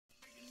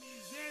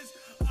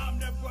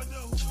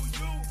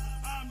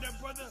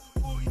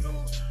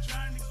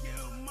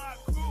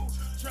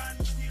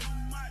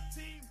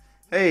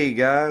Hey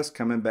guys,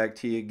 coming back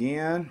to you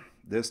again.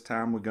 This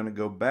time we're going to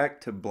go back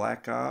to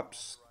Black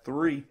Ops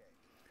 3.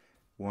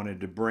 Wanted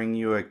to bring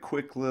you a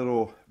quick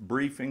little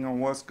briefing on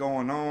what's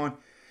going on.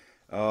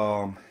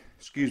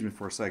 Excuse me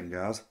for a second,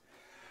 guys.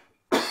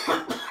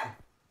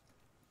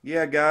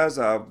 Yeah, guys,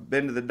 I've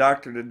been to the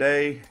doctor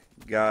today.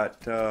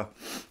 Got the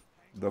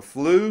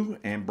flu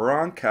and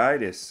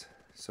bronchitis.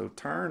 So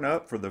turn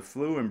up for the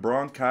flu and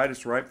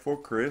bronchitis right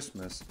before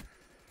Christmas.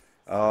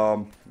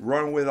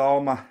 Running with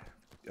all my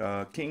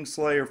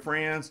Kingslayer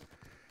friends,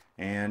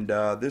 and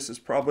this is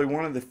probably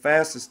one of the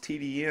fastest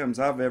TDMs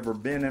I've ever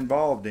been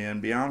involved in,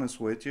 be honest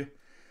with you.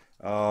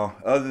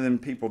 Other than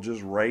people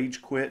just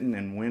rage quitting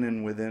and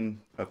winning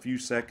within a few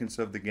seconds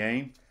of the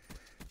game.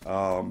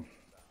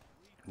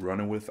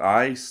 Running with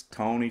Ice,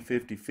 Tony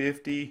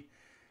 50/50.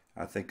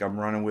 I think I'm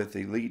running with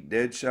Elite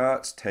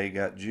Deadshots, Tay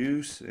Got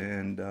Juice,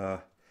 and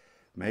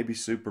maybe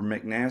Super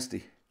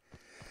McNasty.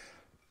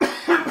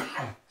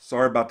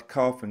 Sorry about the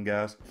coughing,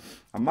 guys.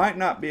 I might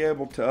not be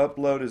able to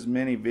upload as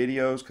many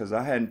videos because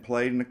I hadn't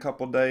played in a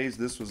couple days.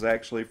 This was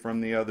actually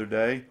from the other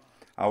day.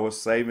 I was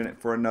saving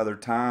it for another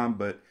time,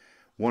 but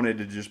wanted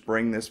to just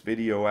bring this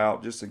video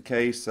out just in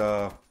case,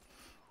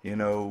 you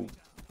know,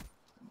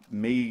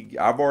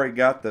 I've already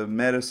got the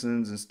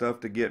medicines and stuff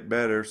to get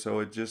better, so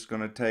it's just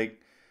going to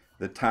take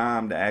the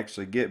time to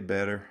actually get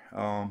better.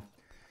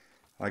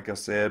 Like I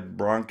said,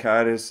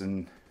 bronchitis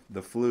and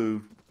the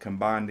flu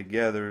combined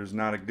together is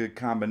not a good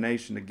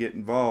combination to get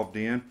involved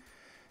in.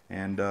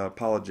 And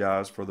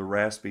apologize for the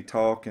raspy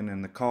talking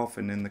and the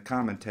coughing and the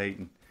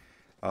commentating.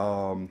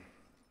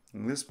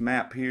 This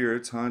map here,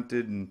 it's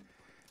hunted, and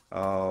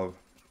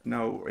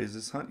no, is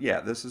this hunt?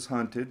 Yeah, this is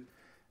hunted.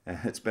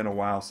 It's been a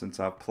while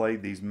since I've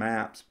played these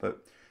maps,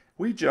 but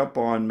we jump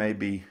on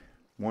maybe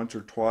once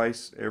or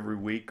twice every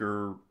week,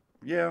 or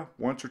yeah,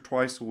 once or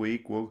twice a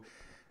week. We'll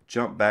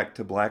jump back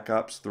to Black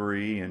Ops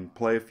 3 and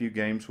play a few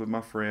games with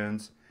my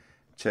friends.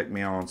 Check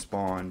me out on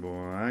spawn,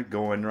 boy.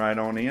 Going right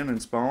on in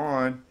and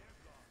spawn.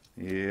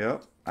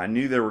 Yep. I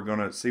knew they were going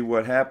to see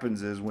what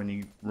happens is when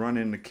you run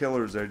into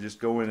killers, they just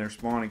go in there,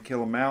 spawn, and kill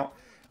them out.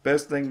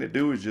 Best thing to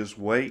do is just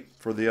wait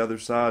for the other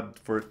side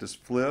for it to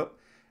flip,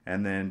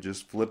 and then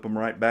just flip them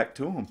right back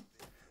to them.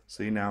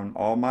 See, now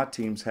all my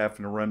team's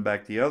having to run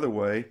back the other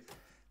way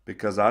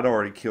because I'd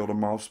already killed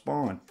them off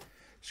spawn.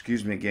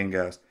 Excuse me again,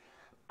 guys.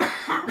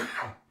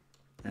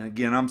 And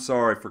again, I'm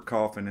sorry for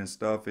coughing and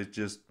stuff. It's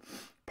just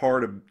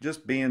part of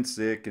just being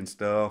sick and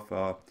stuff.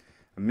 I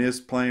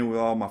miss playing with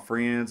all my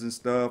friends and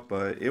stuff,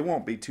 but it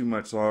won't be too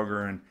much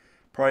longer, and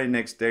probably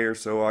next day or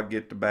so I'll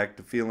get back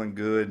to feeling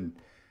good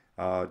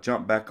and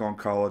jump back on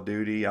Call of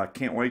Duty. I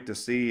can't wait to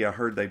see. I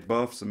heard they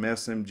buffed some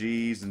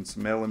SMGs and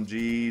some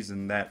LMGs,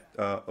 and that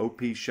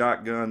OP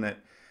shotgun, that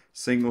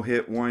single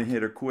hit, one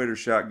hitter quitter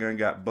shotgun,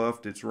 got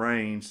buffed its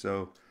range,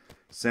 so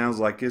sounds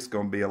like it's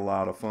going to be a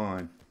lot of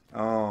fun.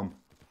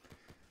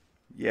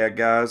 Yeah,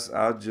 guys,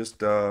 I'll just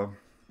doing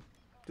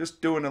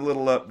a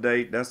little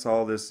update. That's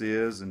all this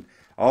is, and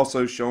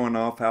also showing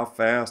off how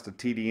fast a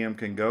TDM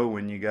can go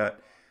when you got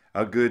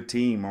a good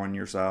team on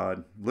your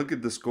side. Look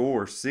at the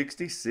score,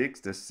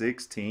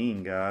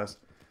 66-16, guys.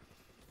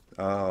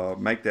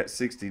 Make that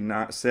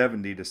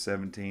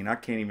 70-17. I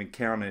can't even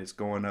count it. It's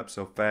going up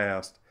so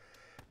fast.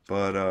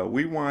 But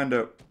we wind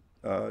up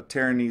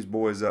tearing these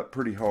boys up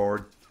pretty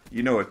hard.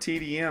 You know, a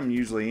TDM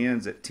usually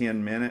ends at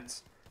 10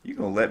 minutes. You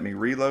gonna let me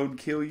reload and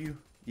kill you?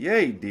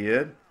 Yeah, he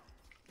did.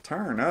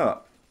 Turn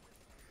up.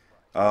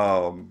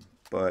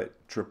 But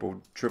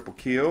triple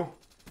kill.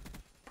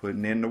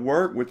 Putting in the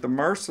work with the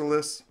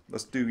Merciless.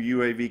 Let's do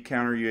UAV,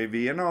 counter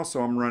UAV. And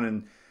also I'm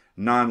running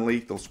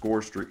non-lethal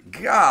score streak.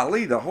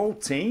 Golly, the whole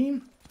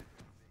team?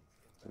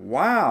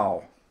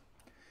 Wow.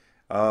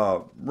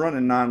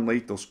 Running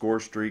non-lethal score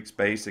streaks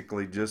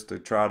basically just to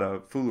try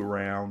to fool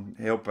around,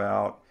 help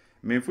out.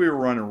 I mean, if we were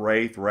running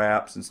Wraith,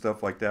 Wraps, and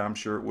stuff like that, I'm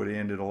sure it would have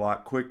ended a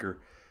lot quicker.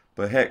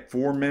 But heck,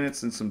 4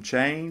 minutes and some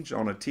change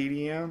on a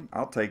TDM,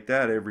 I'll take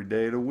that every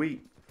day of the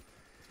week.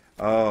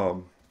 I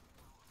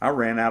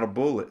ran out of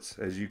bullets,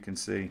 as you can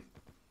see.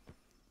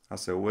 I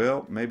said,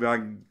 well, maybe I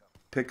can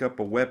pick up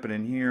a weapon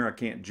in here. I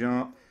can't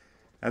jump.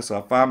 That's why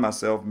I find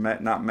myself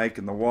not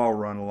making the wall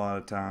run a lot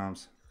of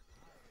times.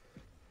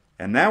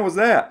 And that was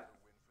that.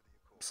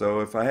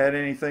 So if I had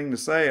anything to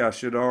say, I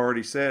should have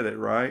already said it,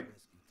 right?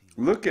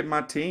 Look at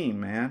my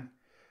team, man.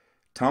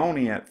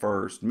 Tony at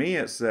first, me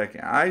at second,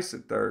 Ice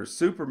at third,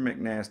 Super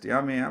McNasty. I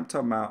mean, I'm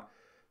talking about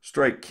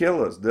straight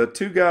killers. The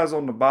two guys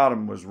on the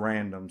bottom was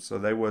random, so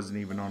they wasn't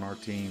even on our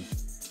team.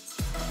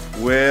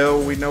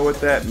 Well, we know what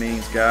that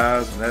means,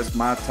 guys. That's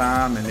my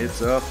time, and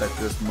it's up at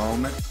this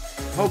moment.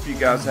 Hope you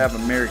guys have a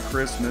Merry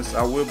Christmas.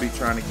 I will be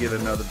trying to get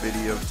another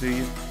video to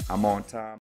you. I'm on time.